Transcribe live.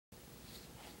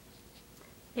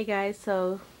Hey guys,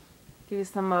 so give you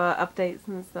some updates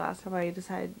since the last time I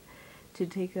decided to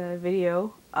take a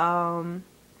video. I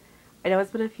know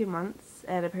it's been a few months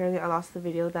and apparently I lost the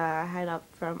video that I had up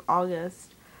from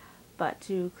August, but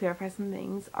to clarify some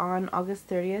things, on August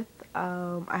 30th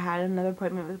I had another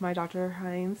appointment with my Dr.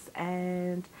 Hines,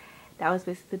 and that was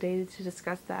basically the day to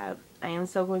discuss that. I am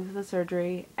still going through the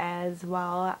surgery as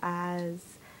well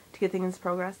as to get things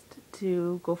progressed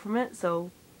to go from it.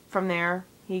 So from there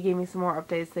he gave me some more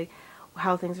updates, like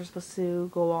how things are supposed to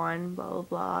go on, blah blah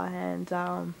blah,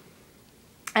 and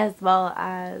as well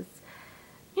as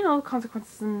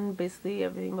consequences and basically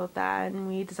everything about that. And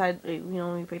we decided,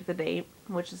 we picked the date,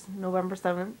 which is November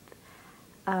 7th.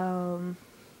 Um,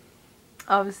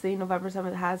 Obviously, November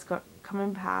 7th has come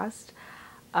and passed.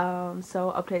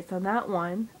 So updates on that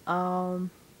one. On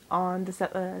the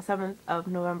 7th of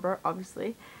November,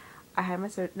 obviously, I had my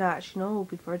surgery. No, actually, no,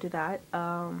 before I did that,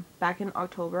 back in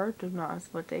October, do not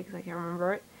ask what day because I can't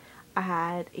remember it, I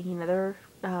had another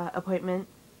appointment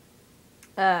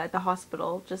at the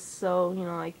hospital, just so,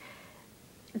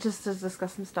 just to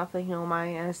discuss some stuff, like, my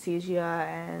anesthesia,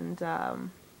 and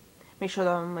make sure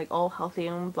that I'm, like, all healthy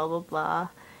and blah, blah, blah,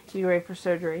 to be ready for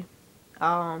surgery.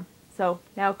 So,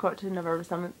 now cut to November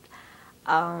 7th.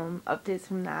 Updates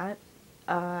from that.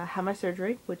 Had my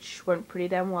surgery, which went pretty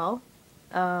damn well.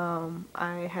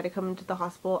 I had to come into the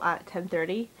hospital at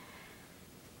 10:30,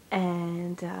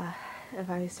 and if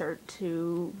I start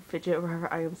to fidget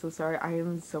wherever, I am so sorry. I am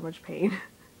in so much pain.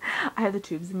 I have the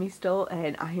tubes in me still,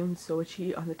 and I am so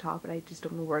itchy on the top, and I just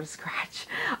don't know where to scratch.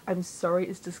 I'm sorry,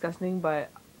 it's disgusting, but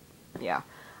yeah.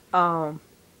 But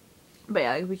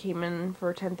yeah, we came in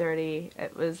for 10:30.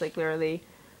 It was like literally,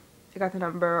 I got the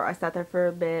number, I sat there for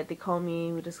a bit, they called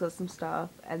me, we discussed some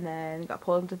stuff, and then got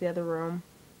pulled into the other room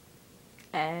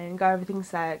and got everything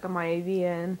set, got my IV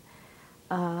in.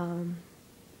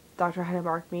 Doctor had to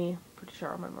mark me, pretty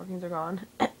sure all my markings are gone.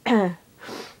 So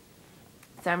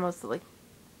I'm mostly like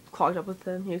clogged up with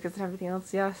the mucus and everything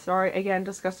else. Yeah, sorry, again,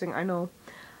 disgusting, I know.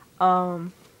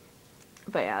 But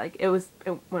yeah, like it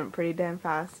went pretty damn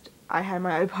fast. I had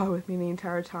my iPod with me the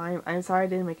entire time. I'm sorry I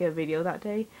didn't make a video that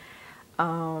day.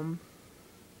 I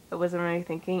wasn't really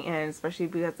thinking, and especially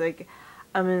because like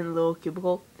I'm in a little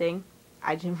cubicle thing,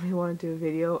 I didn't really want to do a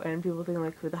video and people think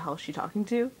like, who the hell is she talking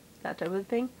to? That type of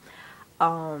thing.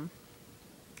 But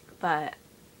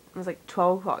it was like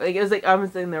 12 o'clock. Like, it was like I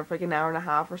was sitting there for like an hour and a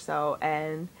half or so,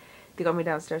 and they got me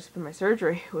downstairs for my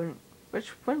surgery,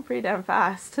 which went pretty damn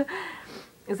fast.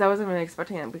 Because I wasn't really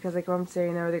expecting it, because like when I'm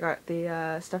sitting there, they got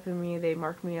the stuff in me, they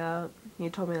marked me up,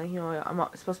 he told me like, I'm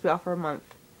supposed to be off for a month.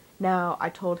 Now, I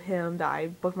told him that I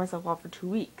booked myself off for 2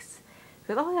 weeks.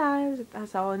 He goes, oh yeah,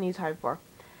 that's all I need time for.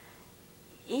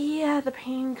 Yeah, the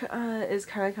pain is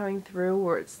kind of coming through,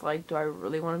 where it's like, do I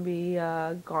really want to be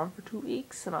gone for 2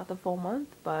 weeks and not the full month?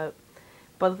 But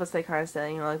both of us, they kind of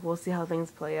said, like, we'll see how things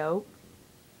play out.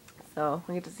 So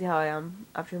I get to see how I am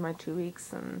after my 2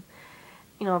 weeks, and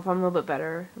if I'm a little bit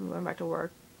better, I'm going back to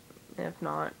work. And if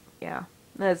not, yeah.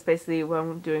 That's basically what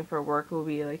I'm doing for work. Will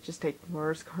be like just taking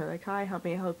orders, going like, hi, how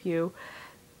may I help you?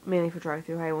 Mainly for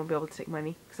drive-through. I won't be able to take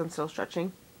money because I'm still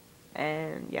stretching.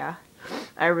 And yeah,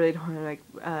 I really don't want to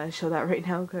like show that right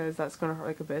now because that's gonna hurt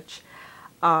like a bitch.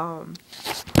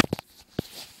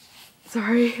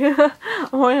 Sorry,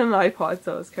 I'm on an iPod,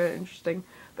 so it's kind of interesting.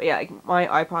 But yeah, like, my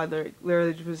iPod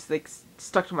literally was like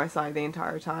stuck to my side the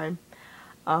entire time.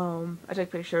 I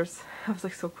took pictures. I was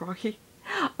like so groggy.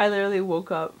 I literally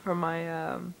woke up from my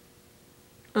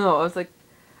no, it's like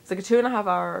a 2.5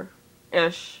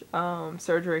 hour-ish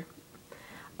surgery.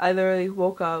 I literally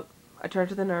woke up, I turned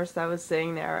to the nurse that was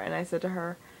sitting there, and I said to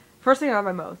her, first thing out of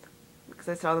my mouth, because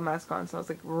I saw the mask on, so I was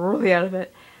like really out of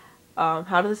it,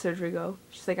 how did the surgery go?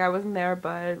 She's like, I wasn't there,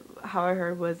 but how I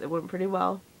heard was it went pretty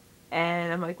well.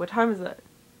 And I'm like, what time is it?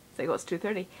 It's like, oh, it's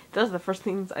 2:30. Those are the first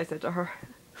things I said to her.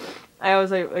 I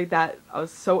was like that, I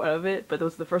was so out of it, but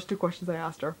those were the first two questions I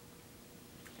asked her.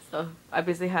 So I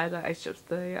basically had ice chips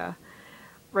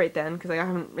right then, because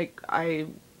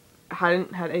I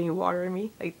hadn't had any water in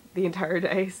me like the entire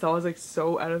day, so I was like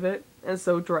so out of it and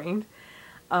so drained.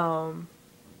 We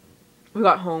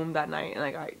got home that night, and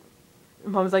like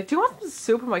Mom was like, do you want some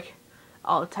soup? I'm like,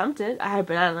 I'll attempt it. I had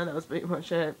banana, that was pretty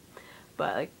much it.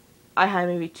 But like, I had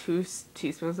maybe 2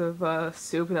 teaspoons of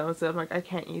soup, and that was it. I'm like, I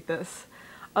can't eat this.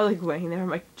 I was like laying there, I'm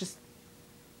like, just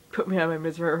put me out of my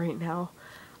misery right now.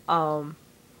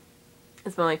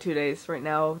 It's been like 2 days right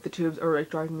now. The tubes are like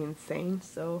driving me insane,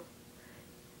 so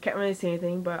can't really say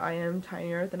anything, but I am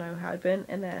tinier than I had been.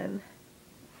 And then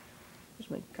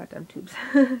there's my goddamn tubes.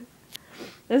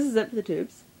 This is it for the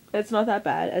tubes. It's not that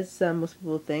bad as most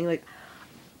people think. Like,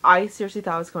 I seriously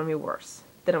thought it was going to be worse.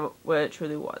 than what it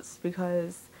truly was,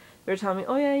 because they were telling me,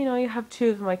 oh yeah, you know, you have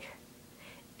tubes. I'm like,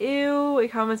 ew,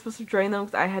 like how am I supposed to drain them?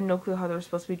 Because I had no clue how they were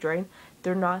supposed to be drained.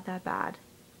 They're not that bad.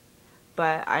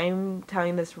 But I'm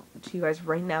telling this to you guys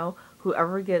right now,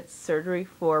 whoever gets surgery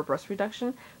for breast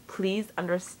reduction, please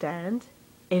understand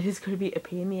it is going to be a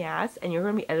pain in the ass, and you're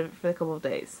going to be edited for a couple of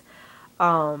days.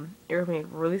 You're going to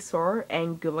be really sore,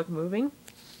 and good luck moving.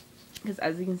 Because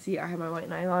as you can see, I have my white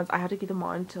nylons. I have to keep them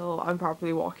on until I'm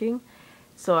properly walking,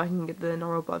 so I can get the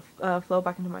normal blood flow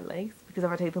back into my legs. Because if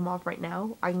I take them off right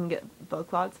now, I can get blood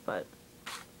clots, but,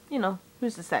 you know,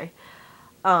 who's to say.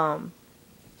 But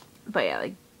yeah,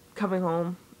 like, coming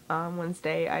home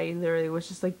Wednesday, I literally was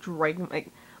just like dragging, like,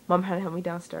 Mom had to help me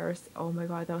downstairs. Oh my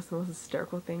god, that was the most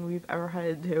hysterical thing we've ever had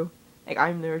to do. Like,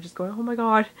 I'm there just going, oh my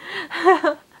god.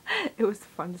 It was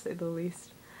fun to say the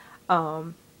least. I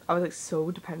was like so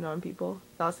dependent on people.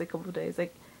 That was like a couple of days.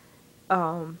 Like,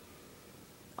 on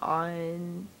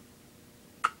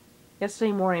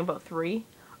yesterday morning about 3,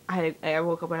 I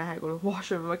woke up and I had to go to the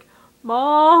washroom. I'm like,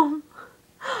 Mom!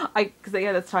 Because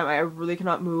at this time I really could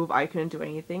not move. I couldn't do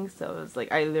anything. So it was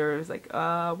like, I literally was like,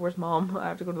 where's Mom? I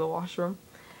have to go to the washroom.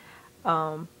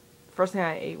 First thing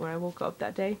I ate when I woke up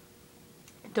that day,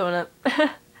 donut.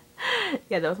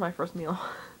 Yeah, that was my first meal.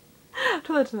 I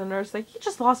told that to the nurse, like, you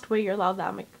just lost weight, you're allowed that.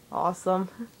 I'm like, awesome.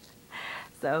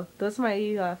 So those are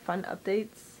my fun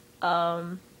updates.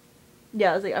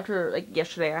 Yeah, it was like after, like,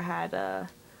 yesterday I had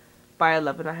by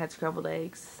 11 I had scrambled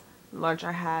eggs. Lunch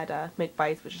I had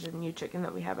McBites, which is a new chicken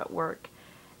that we have at work,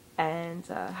 and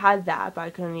had that, but I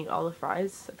couldn't eat all the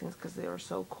fries. I think it's because they were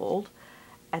so cold.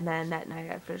 And then that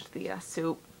night I finished the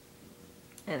soup,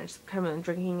 and I just kind of been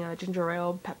drinking ginger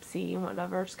ale, Pepsi, and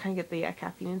whatever, just kind of get the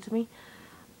caffeine into me.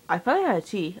 I finally had a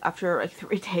tea after like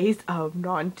 3 days of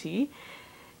non-tea.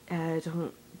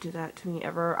 Don't do that to me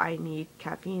ever. I need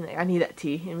caffeine. Like, I need that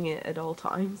tea in me at all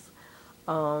times.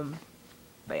 But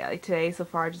yeah, like today so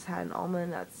far I just had an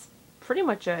almond. That's pretty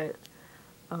much it.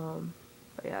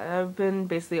 But yeah, I've been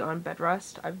basically on bed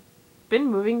rest. I've been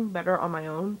moving better on my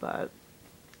own, but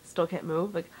still can't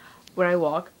move. Like, when I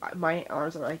walk, my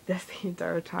arms are like this the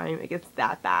entire time. It gets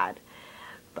that bad.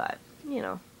 But, you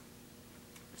know,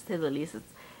 to say the least,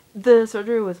 the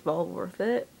surgery was well worth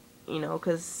it, you know,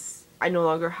 because I no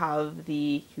longer have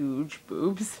the huge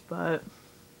boobs, but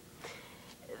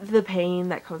the pain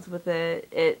that comes with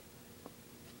it,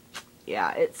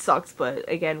 yeah, it sucks, but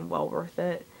again, well worth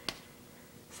it.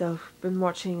 So, been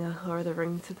watching Lord of the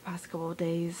Rings for the past couple of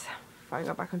days. I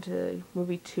got back onto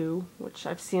movie 2, which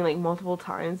I've seen like multiple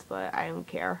times, but I don't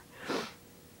care. Kind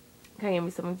of gave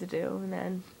me something to do, and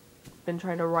then been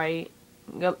trying to write.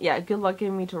 Yeah, good luck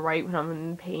getting me to write when I'm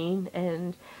in pain,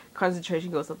 and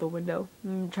concentration goes out the window.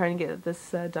 I'm trying to get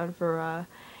this done for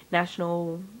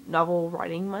National Novel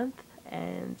Writing Month,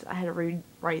 and I had to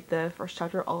rewrite the first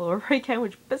chapter all over again,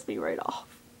 which pissed me right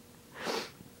off.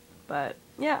 But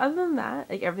yeah, other than that,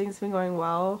 like, everything's been going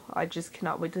well. I just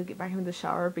cannot wait to get back into the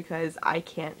shower, because I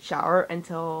can't shower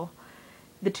until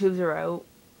the tubes are out.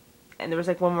 And there was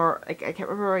like one more, like, I can't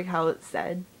remember like how it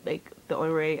said, like, the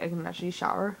only way I can actually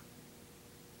shower.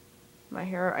 My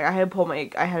hair, I had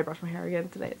to brush my hair again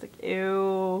today. It's like,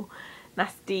 ew,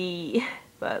 nasty.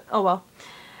 But oh well,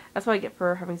 that's what I get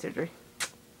for having surgery.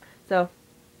 So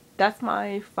that's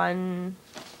my fun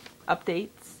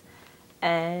updates,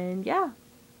 and yeah.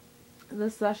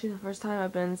 This is actually the first time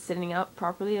I've been sitting up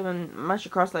properly. I'm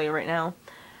actually cross-legged right now.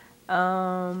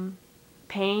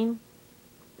 Pain,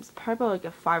 it's probably about like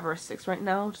a 5 or a 6 right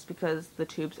now, just because the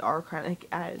tubes are kind of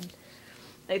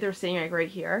like they're sitting like right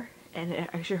here, and it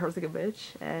actually hurts like a bitch.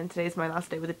 And today's my last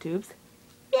day with the tubes.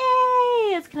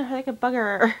 Yay! It's gonna hurt like a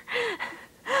bugger.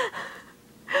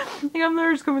 Like, I'm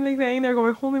there just going like laying there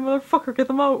going, holy motherfucker, get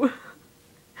them out.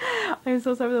 I'm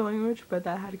so sorry for the language, but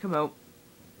that had to come out.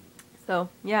 So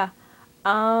yeah.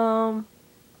 I'll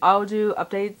do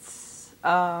updates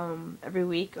every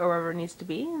week or wherever it needs to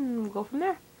be, and we'll go from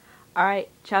there. Alright,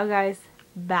 ciao guys.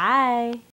 Bye!